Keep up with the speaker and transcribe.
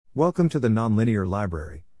Welcome to the Nonlinear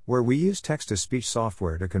Library, where we use text-to-speech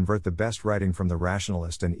software to convert the best writing from the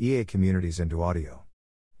Rationalist and EA communities into audio.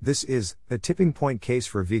 This is A Tipping Point Case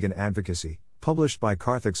for Vegan Advocacy, published by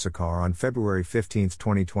Karthik Sekar on February 15,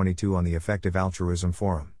 2022 on the Effective Altruism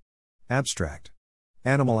Forum. Abstract.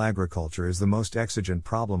 Animal agriculture is the most exigent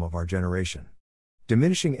problem of our generation.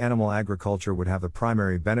 Diminishing animal agriculture would have the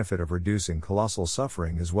primary benefit of reducing colossal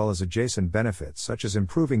suffering as well as adjacent benefits such as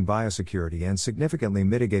improving biosecurity and significantly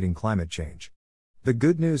mitigating climate change. The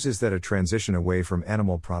good news is that a transition away from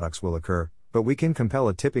animal products will occur, but we can compel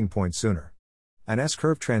a tipping point sooner. An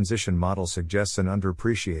S-curve transition model suggests an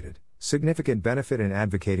underappreciated, significant benefit in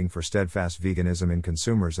advocating for steadfast veganism in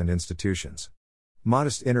consumers and institutions.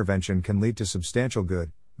 Modest intervention can lead to substantial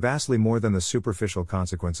good, vastly more than the superficial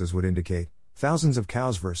consequences would indicate. Thousands of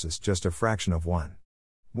cows versus just a fraction of one.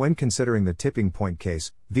 When considering the tipping point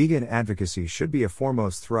case, vegan advocacy should be a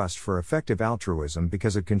foremost thrust for effective altruism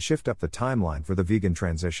because it can shift up the timeline for the vegan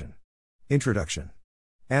transition. Introduction.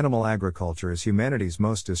 Animal agriculture is humanity's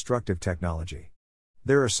most destructive technology.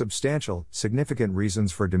 There are substantial, significant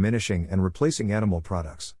reasons for diminishing and replacing animal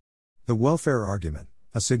products. The welfare argument.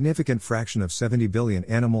 A significant fraction of 70 billion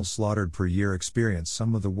animals slaughtered per year experience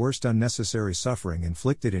some of the worst unnecessary suffering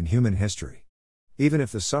inflicted in human history. Even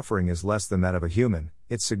if the suffering is less than that of a human,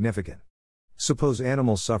 it's significant. Suppose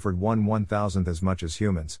animals suffered 1/1000th as much as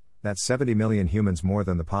humans, that's 70 million humans more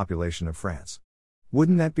than the population of France.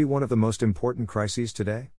 Wouldn't that be one of the most important crises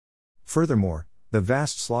today? Furthermore, the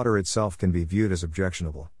vast slaughter itself can be viewed as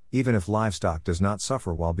objectionable, even if livestock does not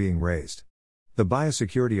suffer while being raised. The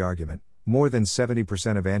biosecurity argument. More than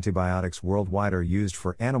 70% of antibiotics worldwide are used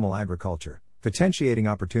for animal agriculture, potentiating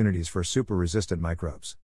opportunities for super-resistant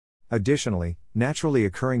microbes. Additionally, naturally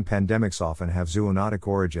occurring pandemics often have zoonotic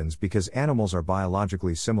origins because animals are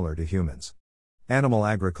biologically similar to humans. Animal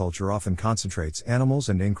agriculture often concentrates animals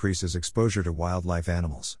and increases exposure to wildlife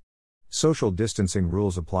animals. Social distancing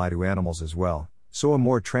rules apply to animals as well, so a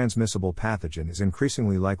more transmissible pathogen is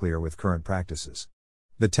increasingly likelier with current practices.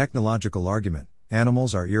 The technological argument.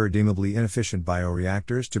 Animals are irredeemably inefficient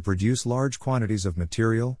bioreactors to produce large quantities of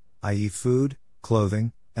material, i.e. food,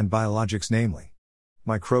 clothing, and biologics namely.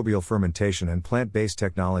 Microbial fermentation and plant-based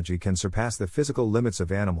technology can surpass the physical limits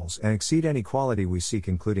of animals and exceed any quality we seek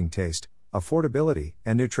including taste, affordability,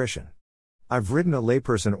 and nutrition. I've written a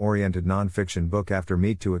layperson-oriented non-fiction book After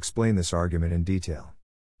Meat to explain this argument in detail.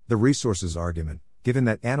 The resources argument. Given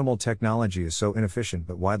that animal technology is so inefficient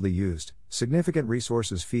but widely used, significant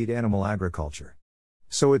resources feed animal agriculture.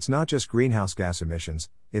 So it's not just greenhouse gas emissions,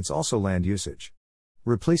 it's also land usage.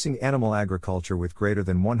 Replacing animal agriculture with greater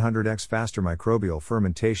than 100x faster microbial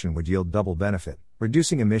fermentation would yield double benefit,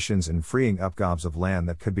 reducing emissions and freeing up gobs of land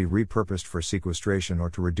that could be repurposed for sequestration or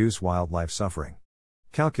to reduce wildlife suffering.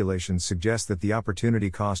 Calculations suggest that the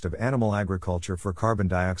opportunity cost of animal agriculture for carbon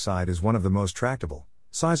dioxide is one of the most tractable,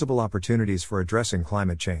 sizable opportunities for addressing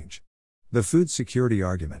climate change. The food security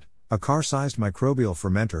argument. A car-sized microbial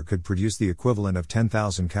fermenter could produce the equivalent of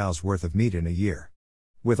 10,000 cows' worth of meat in a year.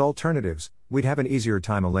 With alternatives, we'd have an easier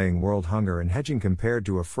time allaying world hunger and hedging compared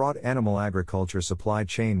to a fraught animal agriculture supply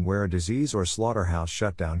chain where a disease or slaughterhouse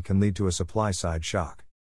shutdown can lead to a supply-side shock.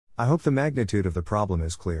 I hope the magnitude of the problem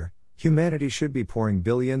is clear. Humanity should be pouring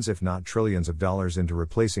billions if not trillions of dollars into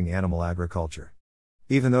replacing animal agriculture.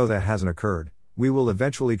 Even though that hasn't occurred, we will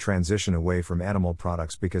eventually transition away from animal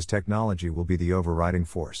products because technology will be the overriding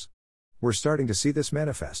force. We're starting to see this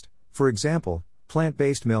manifest. For example,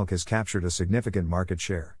 plant-based milk has captured a significant market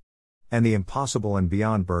share. And the Impossible and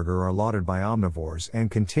Beyond Burger are lauded by omnivores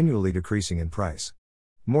and continually decreasing in price.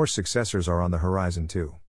 More successors are on the horizon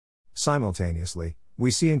too. Simultaneously,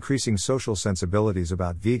 we see increasing social sensibilities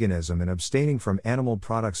about veganism and abstaining from animal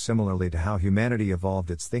products similarly to how humanity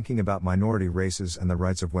evolved its thinking about minority races and the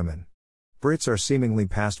rights of women. Brits are seemingly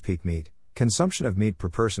past peak meat, consumption of meat per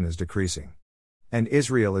person is decreasing. And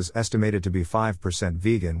Israel is estimated to be 5%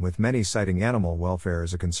 vegan with many citing animal welfare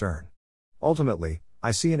as a concern. Ultimately,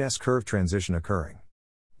 I see an S-curve transition occurring.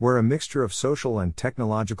 Where a mixture of social and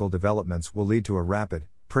technological developments will lead to a rapid,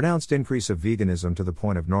 pronounced increase of veganism to the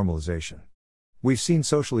point of normalization. We've seen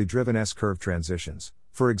socially driven S-curve transitions.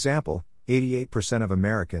 For example, 88% of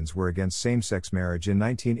Americans were against same-sex marriage in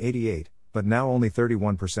 1988, but now only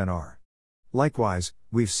 31% are. Likewise,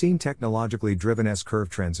 we've seen technologically driven S-curve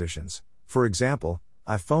transitions. For example,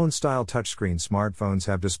 iPhone-style touchscreen smartphones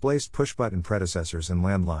have displaced push-button predecessors and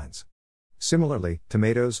landlines. Similarly,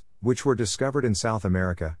 tomatoes, which were discovered in South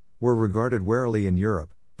America, were regarded warily in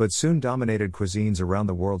Europe, but soon dominated cuisines around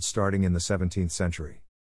the world starting in the 17th century.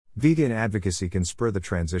 Vegan advocacy can spur the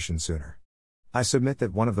transition sooner. I submit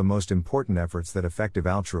that one of the most important efforts that effective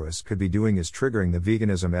altruists could be doing is triggering the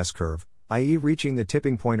veganism S-curve, i.e. reaching the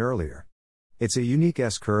tipping point earlier. It's a unique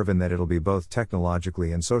S-curve in that it'll be both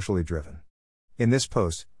technologically and socially driven. In this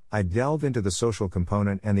post, I delve into the social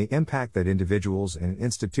component and the impact that individuals and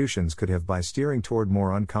institutions could have by steering toward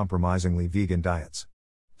more uncompromisingly vegan diets.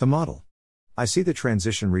 The model. I see the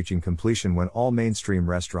transition reaching completion when all mainstream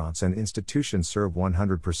restaurants and institutions serve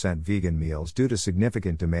 100% vegan meals due to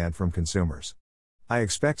significant demand from consumers. I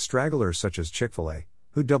expect stragglers such as Chick-fil-A,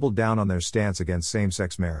 who doubled down on their stance against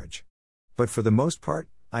same-sex marriage. But for the most part,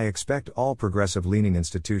 I expect all progressive-leaning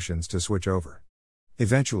institutions to switch over.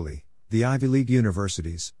 Eventually, the Ivy League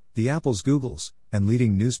universities, the Apples, Googles, and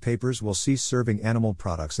leading newspapers will cease serving animal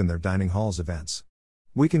products in their dining halls events.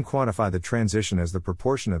 We can quantify the transition as the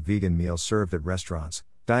proportion of vegan meals served at restaurants,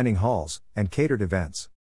 dining halls, and catered events.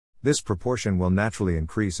 This proportion will naturally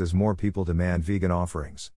increase as more people demand vegan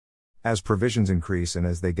offerings. As provisions increase and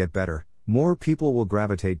as they get better, more people will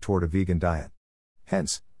gravitate toward a vegan diet.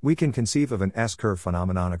 Hence, we can conceive of an S-curve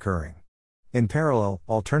phenomenon occurring. In parallel,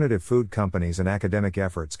 alternative food companies and academic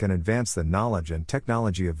efforts can advance the knowledge and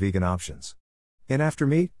technology of vegan options. In After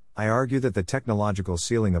Meat, I argue that the technological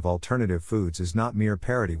ceiling of alternative foods is not mere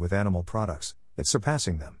parity with animal products, it's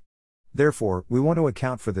surpassing them. Therefore, we want to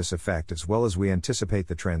account for this effect as well as we anticipate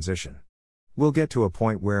the transition. We'll get to a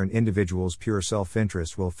point where an individual's pure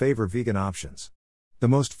self-interest will favor vegan options. The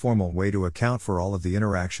most formal way to account for all of the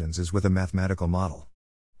interactions is with a mathematical model.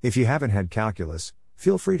 If you haven't had calculus,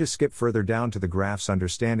 feel free to skip further down to the graphs.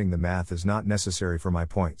 Understanding the math is not necessary for my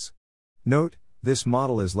points. Note, this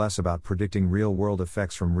model is less about predicting real-world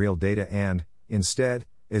effects from real data and, instead,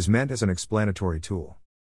 is meant as an explanatory tool.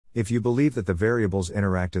 If you believe that the variables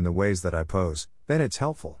interact in the ways that I pose, then it's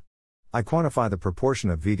helpful. I quantify the proportion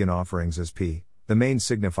of vegan offerings as P, the main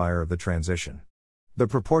signifier of the transition. The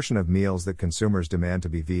proportion of meals that consumers demand to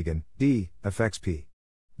be vegan, D, affects P.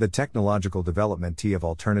 The technological development T of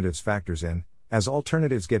alternatives factors in. As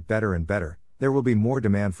alternatives get better and better, there will be more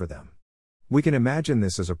demand for them. We can imagine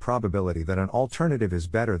this as a probability that an alternative is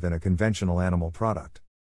better than a conventional animal product.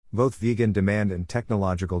 Both vegan demand and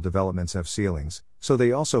technological developments have ceilings, so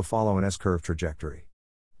they also follow an S-curve trajectory.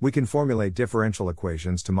 We can formulate differential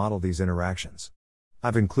equations to model these interactions.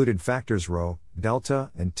 I've included factors ρ, delta,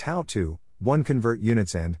 and tau to, 1 convert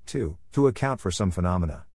units and 2, to account for some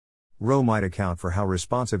phenomena. Ρ might account for how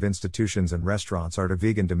responsive institutions and restaurants are to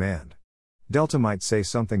vegan demand. Delta might say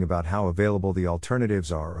something about how available the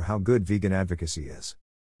alternatives are or how good vegan advocacy is.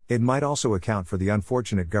 It might also account for the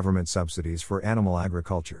unfortunate government subsidies for animal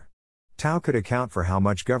agriculture. Tau could account for how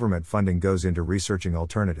much government funding goes into researching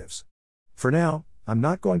alternatives. For now, I'm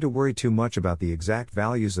not going to worry too much about the exact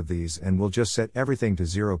values of these and will just set everything to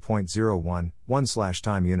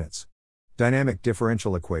 0.011/time units. Dynamic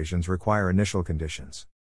differential equations require initial conditions.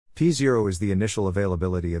 P0 is the initial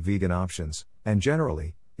availability of vegan options, and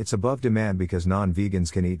generally, it's above demand because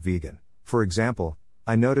non-vegans can eat vegan. For example,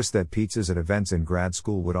 I noticed that pizzas at events in grad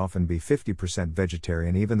school would often be 50%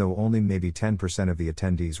 vegetarian even though only maybe 10% of the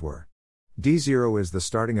attendees were. D0 is the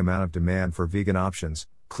starting amount of demand for vegan options,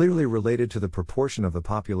 clearly related to the proportion of the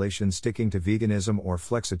population sticking to veganism or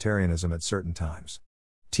flexitarianism at certain times.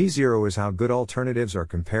 T0 is how good alternatives are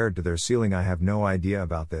compared to their ceiling. I have no idea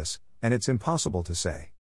about this, and it's impossible to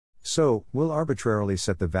say. So, we'll arbitrarily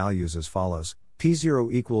set the values as follows: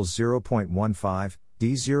 P0 equals 0.15,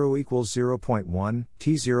 D0 equals 0.1,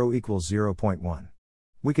 T0 equals 0.1.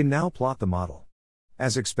 We can now plot the model.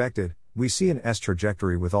 As expected, we see an S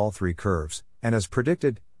trajectory with all three curves, and as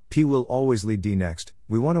predicted, P will always lead D next.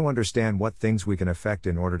 We want to understand what things we can affect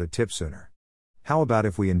in order to tip sooner. How about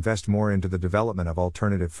if we invest more into the development of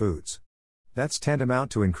alternative foods? That's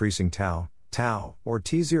tantamount to increasing tau, or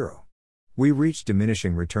T0. We reach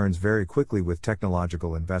diminishing returns very quickly with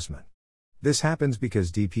technological investment. This happens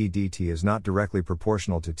because dP/dt is not directly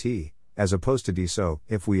proportional to T, as opposed to D. So,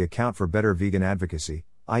 if we account for better vegan advocacy,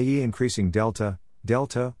 i.e. increasing delta,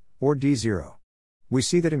 or D0, we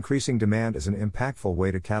see that increasing demand is an impactful way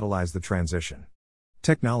to catalyze the transition.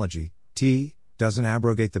 Technology, T, doesn't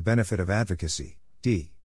abrogate the benefit of advocacy,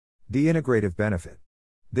 D. The integrative benefit.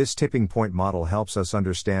 This tipping point model helps us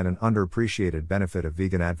understand an underappreciated benefit of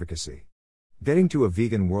vegan advocacy. Getting to a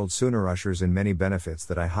vegan world sooner ushers in many benefits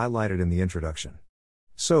that I highlighted in the introduction.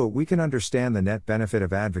 So, we can understand the net benefit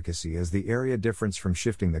of advocacy as the area difference from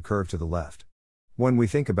shifting the curve to the left. When we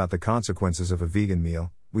think about the consequences of a vegan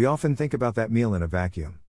meal, we often think about that meal in a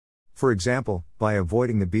vacuum. For example, by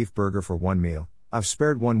avoiding the beef burger for one meal, I've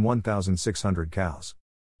spared 1,600 cows.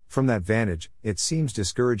 From that vantage, it seems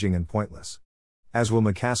discouraging and pointless. As Will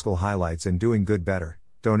McCaskill highlights in Doing Good Better,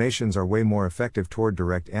 donations are way more effective toward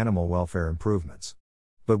direct animal welfare improvements.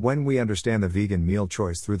 But when we understand the vegan meal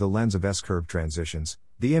choice through the lens of S-curve transitions,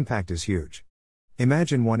 the impact is huge.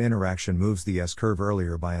 Imagine one interaction moves the S-curve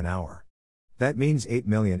earlier by an hour. That means 8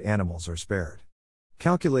 million animals are spared.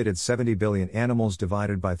 Calculated 70 billion animals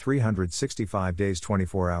divided by 365 days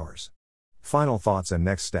 24 hours. Final thoughts and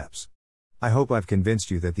next steps. I hope I've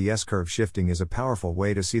convinced you that the S-curve shifting is a powerful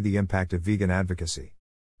way to see the impact of vegan advocacy.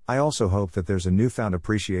 I also hope that there's a newfound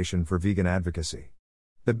appreciation for vegan advocacy.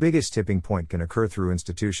 The biggest tipping point can occur through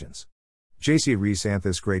institutions. J.C.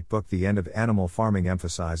 Rees-Anth's great book The End of Animal Farming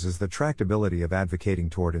emphasizes the tractability of advocating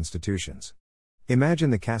toward institutions. Imagine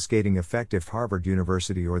the cascading effect if Harvard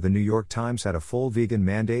University or the New York Times had a full vegan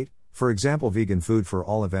mandate, for example vegan food for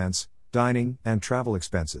all events, dining, and travel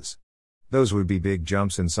expenses. Those would be big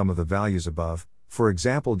jumps in some of the values above. For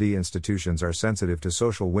example, institutions are sensitive to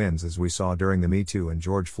social winds as we saw during the Me Too and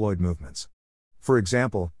George Floyd movements. For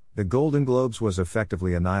example, the Golden Globes was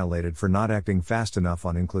effectively annihilated for not acting fast enough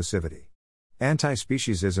on inclusivity.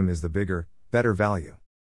 Anti-speciesism is the bigger, better value.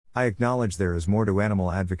 I acknowledge there is more to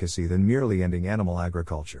animal advocacy than merely ending animal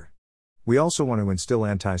agriculture. We also want to instill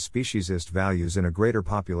anti-speciesist values in a greater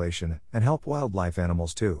population and help wildlife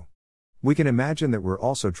animals too. We can imagine that we're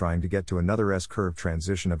also trying to get to another S-curve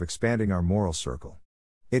transition of expanding our moral circle.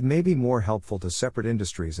 It may be more helpful to separate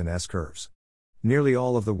industries and S-curves. Nearly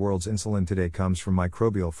all of the world's insulin today comes from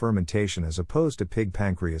microbial fermentation as opposed to pig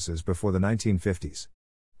pancreases before the 1950s.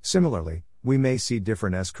 Similarly, we may see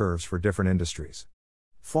different S-curves for different industries.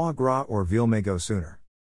 Foie gras or veal may go sooner.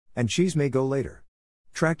 And cheese may go later.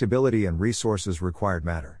 Tractability and resources required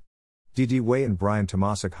matter. D.D. Way and Brian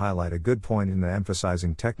Tomasic highlight a good point in that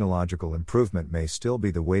emphasizing technological improvement may still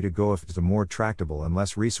be the way to go if it's a more tractable and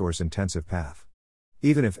less resource-intensive path.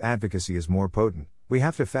 Even if advocacy is more potent, we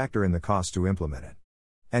have to factor in the cost to implement it.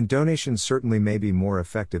 And donations certainly may be more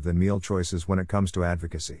effective than meal choices when it comes to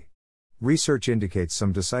advocacy. Research indicates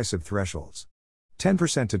some decisive thresholds.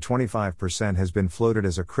 10% to 25% has been floated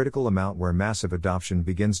as a critical amount where massive adoption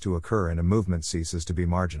begins to occur and a movement ceases to be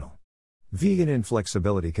marginal. Vegan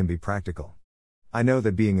inflexibility can be practical. I know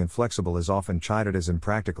that being inflexible is often chided as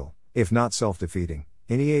impractical, if not self-defeating,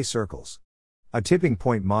 in EA circles. A tipping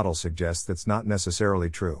point model suggests that's not necessarily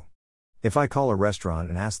true. If I call a restaurant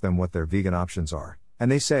and ask them what their vegan options are,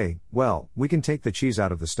 and they say, well, we can take the cheese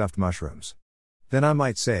out of the stuffed mushrooms. Then I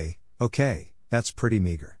might say, okay, that's pretty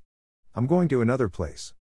meager. I'm going to another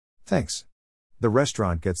place. Thanks. The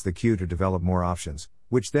restaurant gets the cue to develop more options,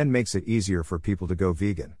 which then makes it easier for people to go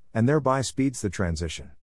vegan, and thereby speeds the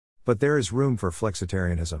transition. But there is room for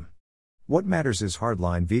flexitarianism. What matters is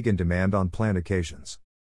hardline vegan demand on planned occasions.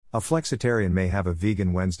 A flexitarian may have a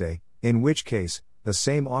vegan Wednesday, in which case, the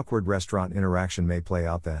same awkward restaurant interaction may play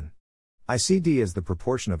out then. I see D as the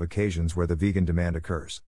proportion of occasions where the vegan demand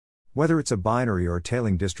occurs. Whether it's a binary or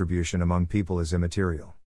tailing distribution among people is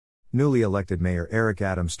immaterial. Newly elected Mayor Eric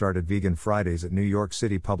Adams started Vegan Fridays at New York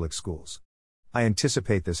City public schools. I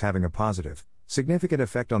anticipate this having a positive, significant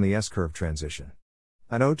effect on the S-curve transition.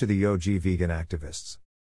 An ode to the OG vegan activists.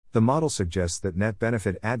 The model suggests that net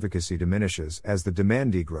benefit advocacy diminishes as the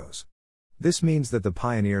demand degrows. This means that the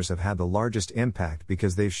pioneers have had the largest impact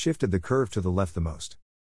because they've shifted the curve to the left the most.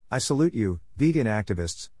 I salute you, vegan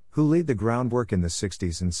activists, who laid the groundwork in the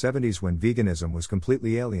 60s and 70s when veganism was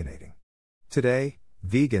completely alienating. Today,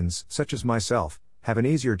 vegans, such as myself, have an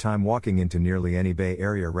easier time walking into nearly any Bay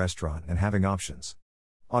Area restaurant and having options.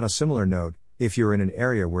 On a similar note, if you're in an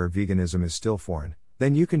area where veganism is still foreign,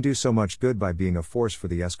 then you can do so much good by being a force for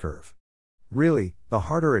the S-curve. Really, the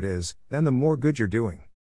harder it is, then the more good you're doing.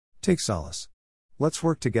 Take solace. Let's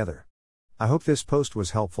work together. I hope this post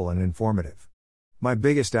was helpful and informative. My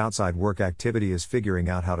biggest outside work activity is figuring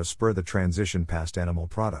out how to spur the transition past animal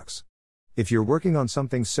products. If you're working on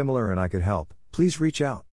something similar and I could help, please reach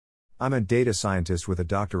out. I'm a data scientist with a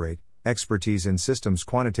doctorate, expertise in systems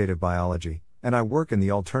quantitative biology, and I work in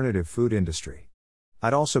the alternative food industry.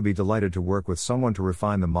 I'd also be delighted to work with someone to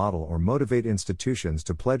refine the model or motivate institutions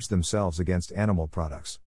to pledge themselves against animal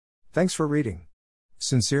products. Thanks for reading.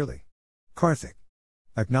 Sincerely. Karthik.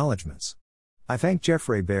 Acknowledgements. I thank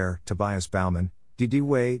Jeffrey Baer, Tobias Baumann, D.D.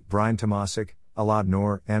 Way, Brian Tomasic, Alad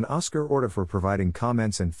Noor, and Oscar Orta for providing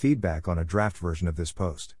comments and feedback on a draft version of this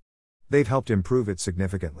post. They've helped improve it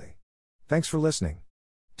significantly. Thanks for listening.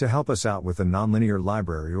 To help us out with the Nonlinear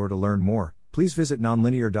Library or to learn more, please visit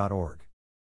nonlinear.org.